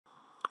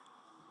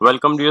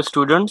Welcome dear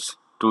students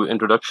to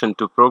Introduction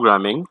to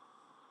Programming,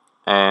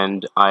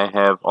 and I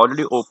have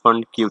already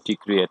opened Qt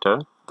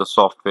Creator, the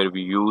software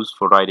we use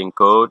for writing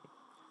code.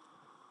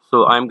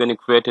 So I'm going to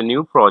create a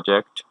new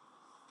project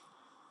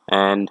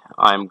and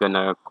I'm going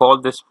to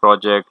call this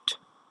project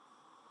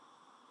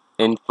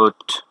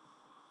input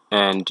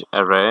and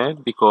array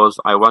because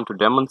I want to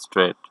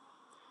demonstrate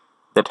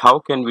that how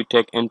can we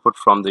take input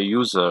from the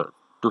user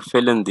to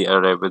fill in the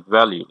array with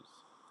values.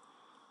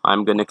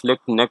 I'm going to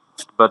click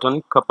next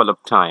button couple of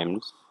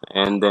times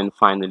and then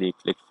finally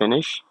click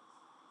finish.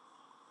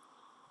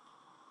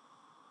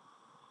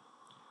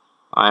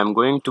 I am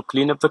going to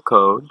clean up the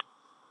code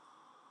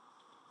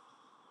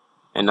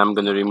and I'm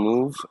going to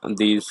remove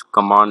these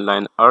command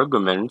line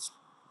arguments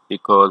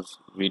because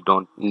we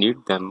don't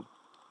need them.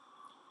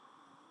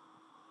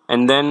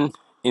 And then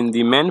in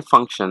the main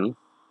function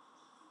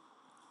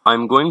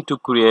I'm going to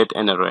create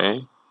an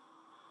array.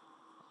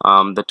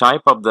 The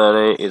type of the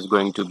array is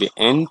going to be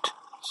int,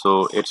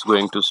 so it's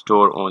going to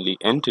store only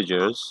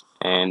integers,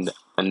 and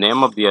the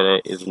name of the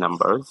array is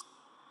numbers,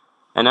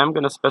 and I'm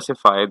going to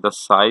specify the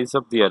size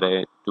of the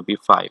array to be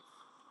 5.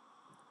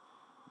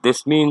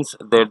 This means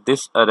that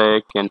this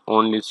array can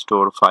only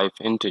store 5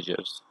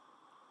 integers.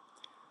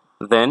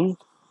 Then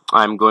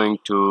I'm going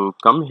to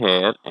come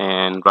here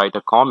and write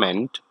a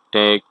comment,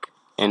 take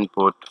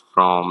input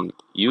from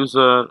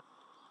user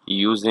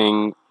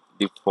using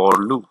the for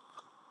loop,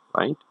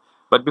 right?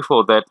 But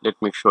before that,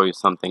 let me show you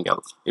something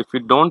else. If we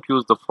don't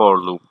use the for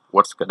loop,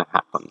 what's going to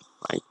happen,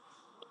 right?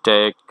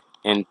 Take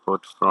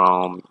input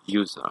from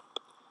user.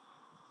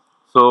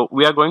 So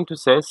we are going to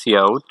say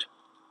cout,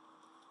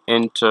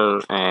 enter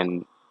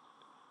an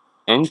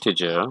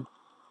integer,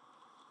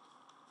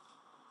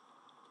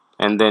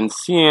 and then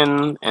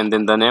cin, and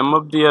then the name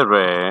of the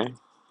array,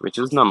 which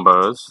is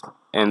numbers,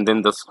 and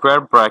then the square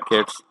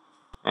brackets,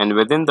 and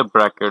within the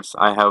brackets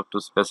I have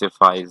to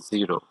specify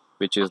 0,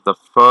 which is the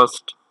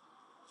first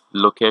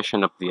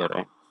location of the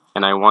array,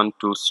 and I want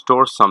to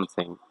store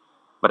something,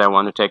 but I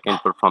want to take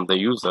input from the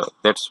user.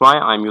 That's why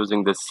I'm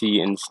using the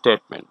cin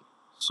statement.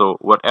 So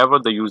whatever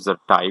the user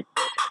type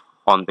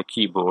on the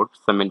keyboard,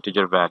 some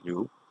integer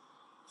value,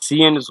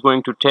 cin is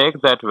going to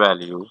take that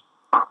value,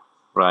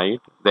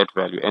 right, that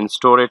value, and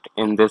store it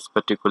in this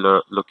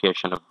particular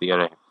location of the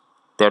array.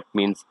 That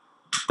means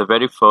the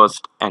very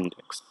first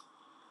index.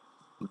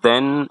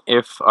 Then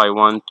if I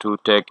want to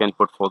take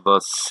input for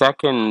the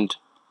second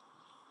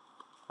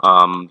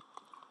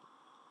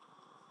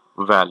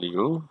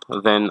value,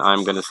 then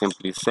I'm going to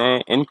simply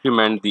say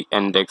increment the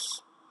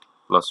index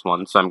plus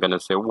 1. So I'm going to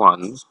say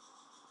 1,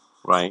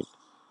 right?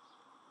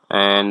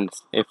 And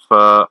if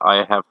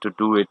I have to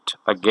do it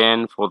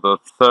again for the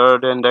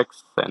third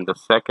index and the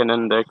second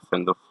index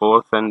and the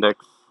fourth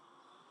index,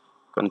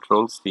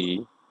 Control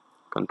C,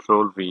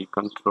 Control V,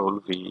 Control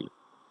V,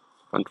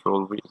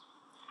 Control V.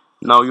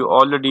 Now you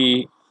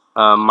already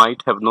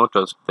might have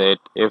noticed that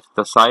if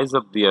the size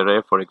of the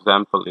array, for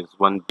example, is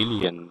 1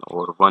 billion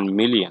or 1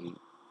 million,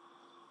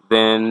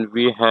 then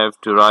we have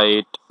to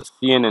write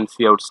cin and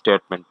cout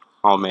statement.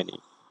 How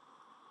many?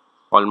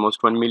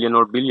 Almost 1 million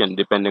or billion,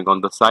 depending on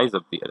the size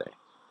of the array.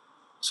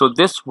 So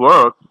this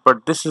worked,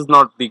 but this is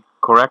not the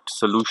correct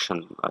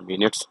solution. I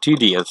mean, it's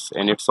tedious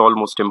and it's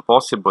almost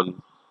impossible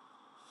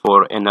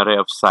for an array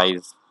of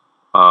size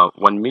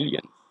 1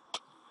 million.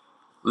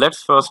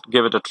 Let's first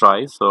give it a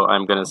try. So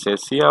I'm going to say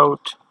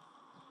cout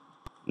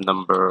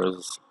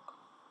numbers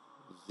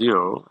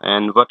 0,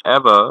 and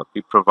whatever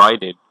we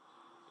provided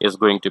is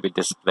going to be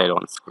displayed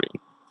on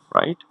screen,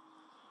 right?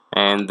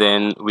 And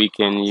then we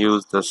can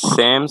use the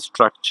same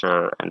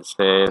structure and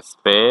say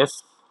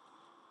space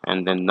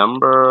and then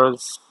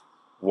numbers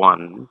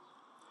 1.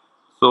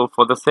 So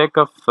for the sake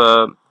of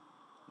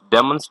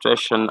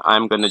demonstration,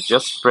 I'm going to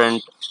just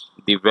print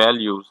the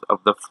values of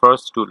the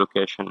first 2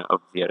 locations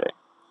of the array,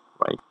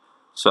 right?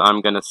 So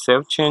I'm going to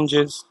save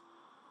changes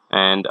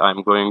and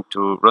I'm going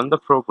to run the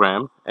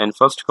program and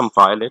first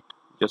compile it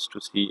just to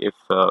see if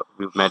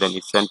we've made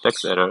any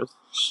syntax errors.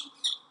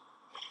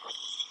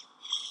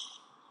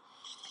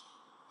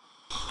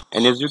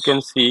 And as you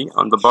can see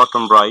on the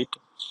bottom right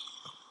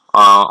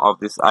of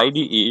this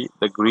IDE,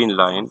 the green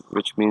line,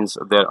 which means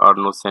there are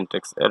no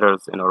syntax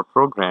errors in our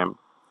program.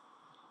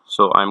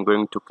 So I'm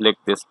going to click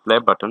this play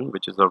button,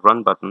 which is a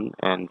run button,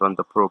 and run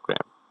the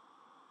program.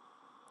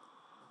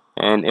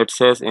 And it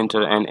says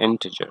enter an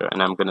integer,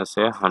 and I'm going to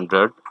say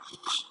 100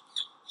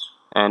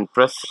 and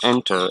press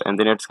enter, and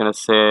then it's going to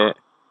say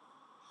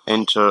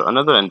enter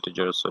another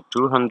integer, so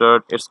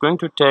 200. It's going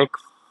to take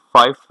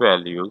 5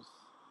 values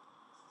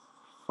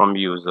from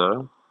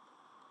user.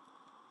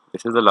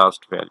 This is the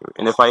last value,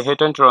 and if I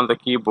hit enter on the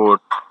keyboard,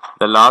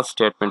 the last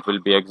statement will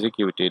be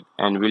executed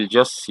and we'll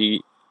just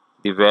see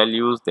the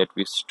values that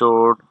we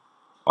stored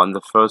on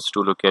the first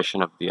 2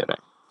 locations of the array.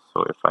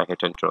 So if I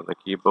hit enter on the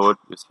keyboard,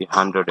 you see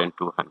 100 and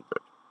 200.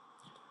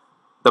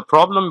 The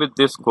problem with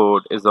this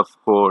code is, of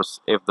course,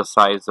 if the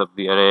size of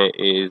the array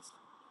is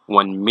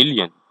 1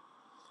 million,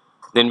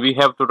 then we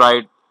have to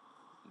write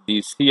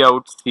the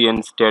cout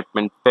cn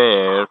statement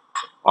pair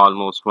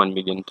almost 1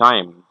 million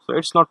times. So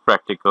it's not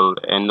practical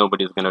and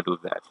nobody's gonna do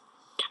that.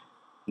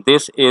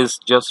 This is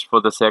just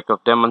for the sake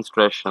of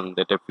demonstration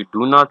that if we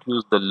do not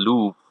use the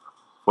loop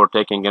for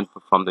taking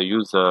input from the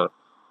user,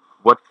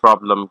 what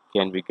problem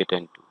can we get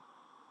into?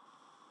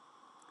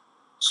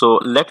 So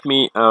let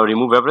me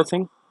remove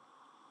everything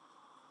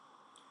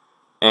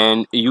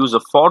and use a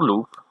for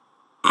loop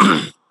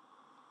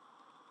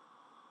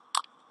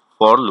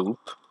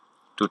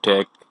to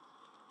take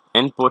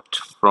input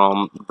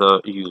from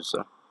the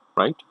user,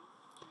 right?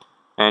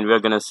 And we're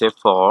gonna say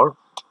for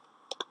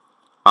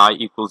I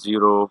equals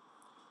 0,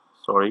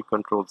 sorry,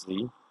 control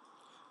Z,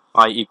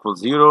 I equals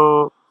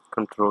 0,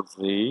 control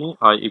Z,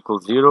 I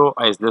equals 0,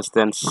 I is less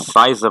than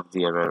size of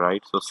the array,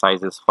 right? So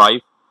size is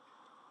 5.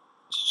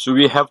 So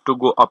we have to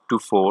go up to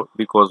 4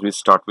 because we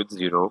start with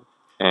 0.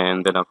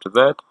 And then after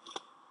that,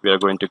 we are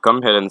going to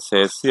come here and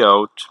say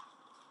cout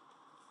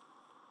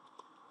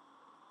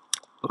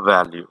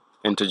value,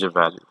 integer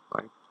value,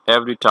 right?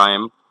 Every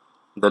time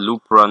the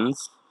loop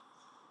runs,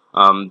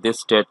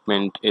 this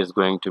statement is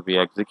going to be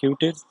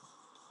executed,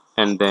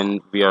 and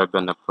then we are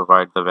going to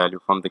provide the value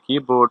from the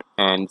keyboard,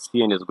 and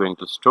cn is going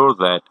to store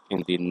that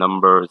in the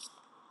numbers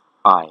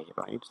I,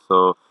 right?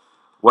 So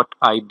what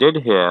I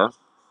did here,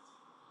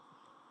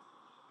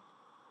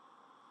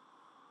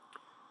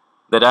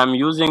 that I'm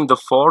using the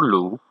for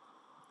loop,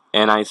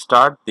 and I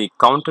start the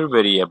counter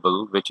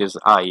variable, which is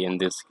I in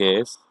this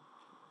case,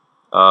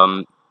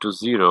 to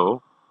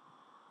 0,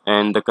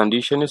 and the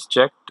condition is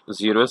checked,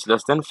 0 is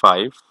less than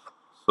 5.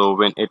 So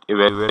when it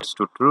evaluates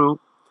to true,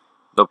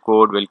 the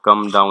code will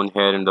come down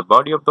here in the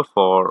body of the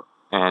for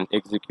and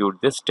execute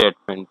this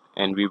statement,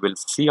 and we will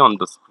see on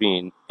the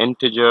screen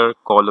integer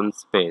colon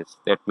space.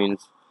 That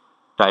means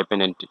type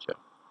an integer,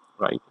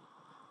 right?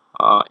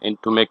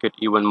 And to make it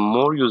even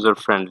more user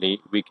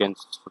friendly, we can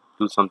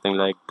do something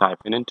like type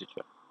an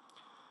integer,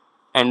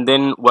 and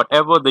then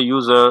whatever the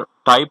user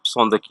types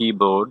on the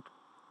keyboard,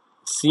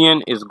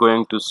 cn is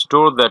going to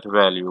store that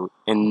value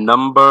in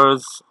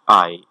numbers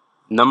I.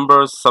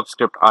 Numbers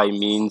subscript I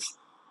means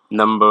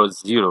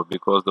numbers 0,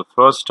 because the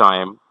first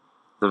time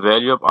the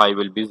value of I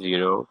will be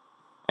 0,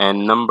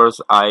 and numbers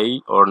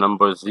I or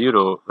number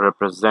 0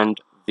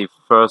 represent the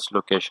first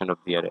location of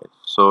the array.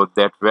 So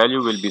that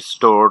value will be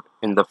stored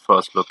in the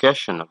first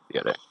location of the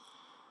array.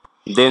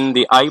 Then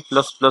the I++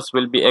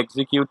 will be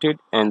executed,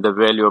 and the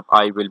value of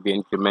I will be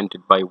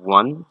incremented by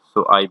 1.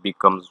 So I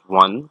becomes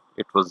 1.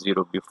 It was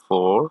 0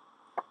 before,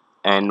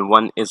 and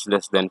 1 is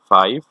less than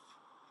 5,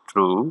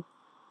 true.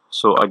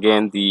 So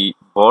again the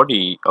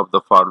body of the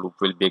for loop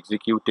will be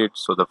executed.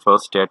 So the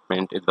first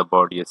statement in the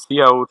body is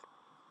cout.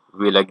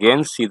 We'll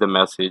again see the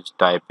message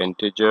type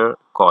integer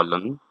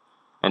colon,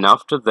 and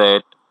after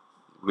that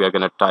we are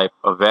going to type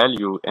a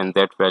value, and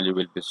that value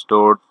will be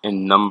stored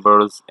in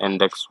numbers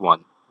index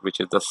 1, which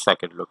is the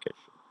second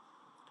location.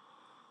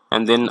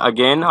 And then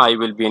again I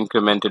will be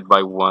incremented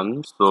by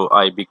 1, so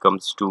I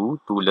becomes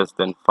 2, 2 less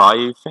than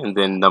 5, and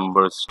then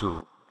numbers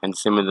 2, and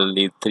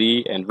similarly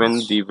 3. And when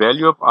the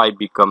value of I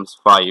becomes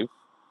 5,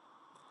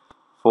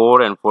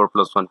 4 and 4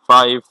 plus 1,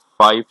 5,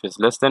 5 is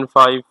less than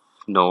 5,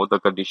 no, the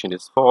condition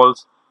is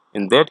false.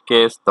 In that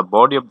case, the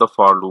body of the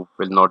for loop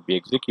will not be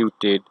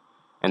executed,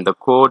 and the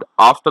code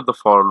after the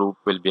for loop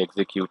will be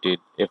executed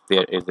if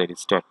there is any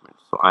statement.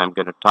 So I am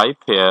going to type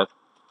here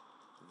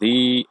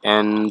the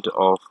end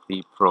of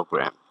the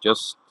program,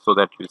 just so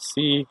that you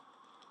see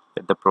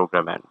that the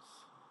program ends,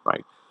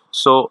 right?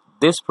 So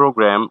this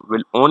program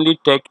will only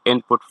take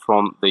input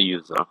from the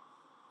user,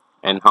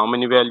 and how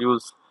many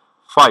values?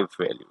 5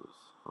 values,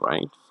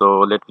 right? So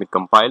let me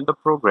compile the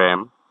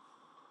program,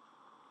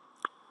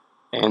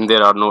 and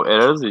there are no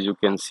errors, as you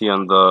can see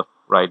on the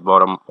right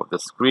bottom of the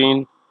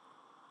screen.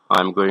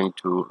 I'm going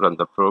to run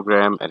the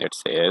program, and it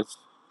says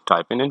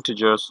type in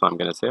integers, so I'm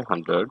going to say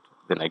 100,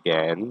 then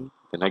again.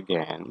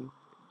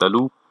 The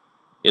loop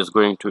is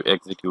going to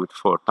execute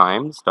 4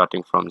 times,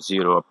 starting from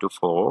 0 up to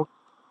 4,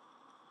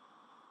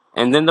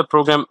 and then the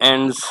program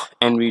ends,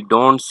 and we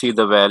don't see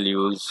the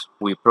values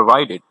we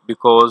provided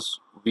because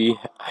we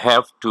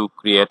have to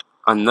create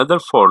another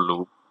for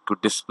loop to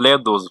display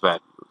those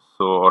values.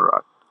 So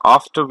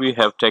after we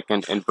have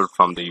taken input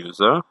from the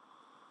user,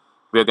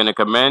 we are going to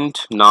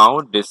comment now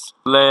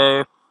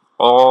display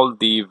all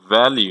the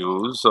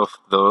values of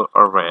the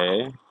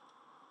array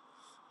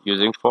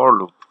using for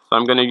loop. So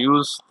I'm going to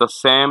use the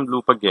same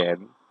loop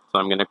again. So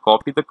I'm going to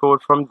copy the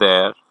code from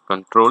there,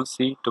 Control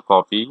C to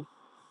copy,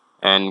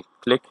 and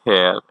click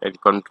here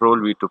and Control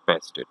V to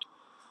paste it.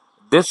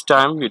 This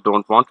time we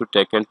don't want to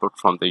take input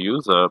from the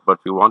user, but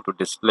we want to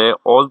display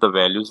all the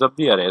values of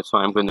the array. So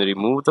I'm going to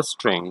remove the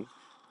string,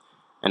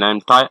 and I'm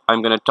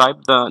going to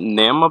type the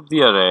name of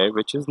the array,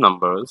 which is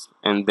numbers,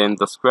 and then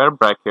the square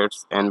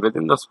brackets, and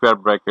within the square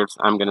brackets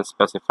I'm going to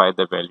specify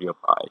the value of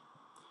I.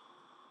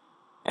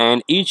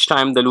 And each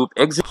time the loop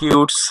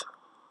executes,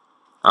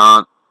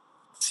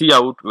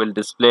 cout will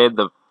display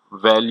the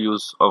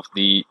values of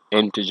the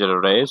integer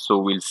array. So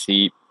we'll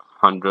see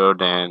 100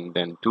 and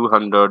then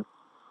 200,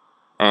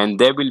 and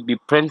they will be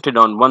printed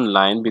on one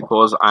line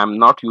because I'm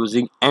not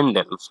using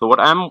endl. So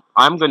what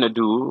I'm gonna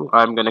do,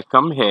 I'm gonna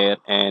come here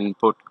and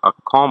put a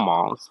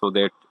comma so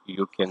that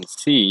you can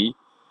see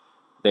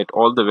that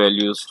all the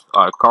values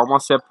are comma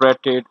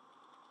separated.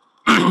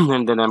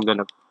 And then I'm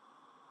gonna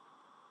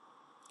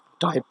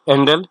type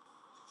endl.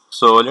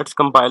 So let's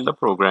compile the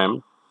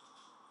program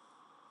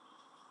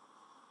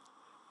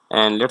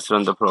and let's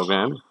run the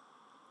program.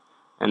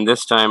 And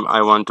this time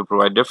I want to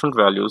provide different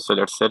values, so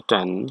let's set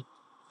 10,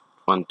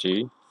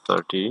 20,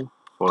 30,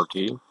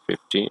 40,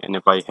 50, and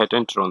if I hit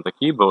enter on the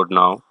keyboard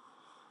now,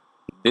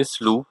 this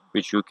loop,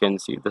 which you can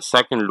see, the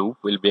second loop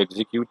will be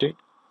executed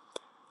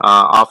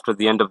after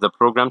the end of the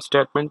program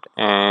statement,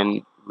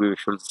 and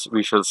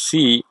we shall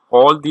see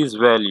all these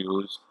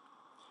values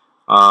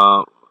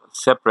uh,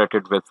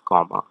 separated with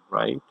comma,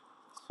 right?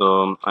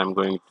 So I'm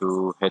going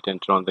to hit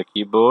enter on the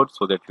keyboard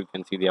so that you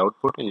can see the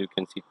output, and you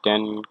can see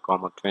 10,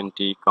 comma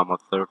 20, comma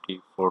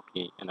 30,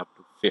 40, and up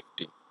to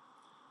 50,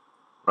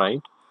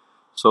 right?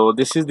 So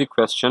this is the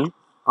question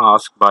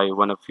asked by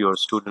one of your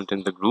student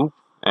in the group,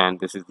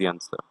 and this is the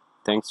answer.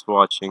 Thanks for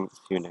watching.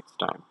 See you next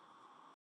time.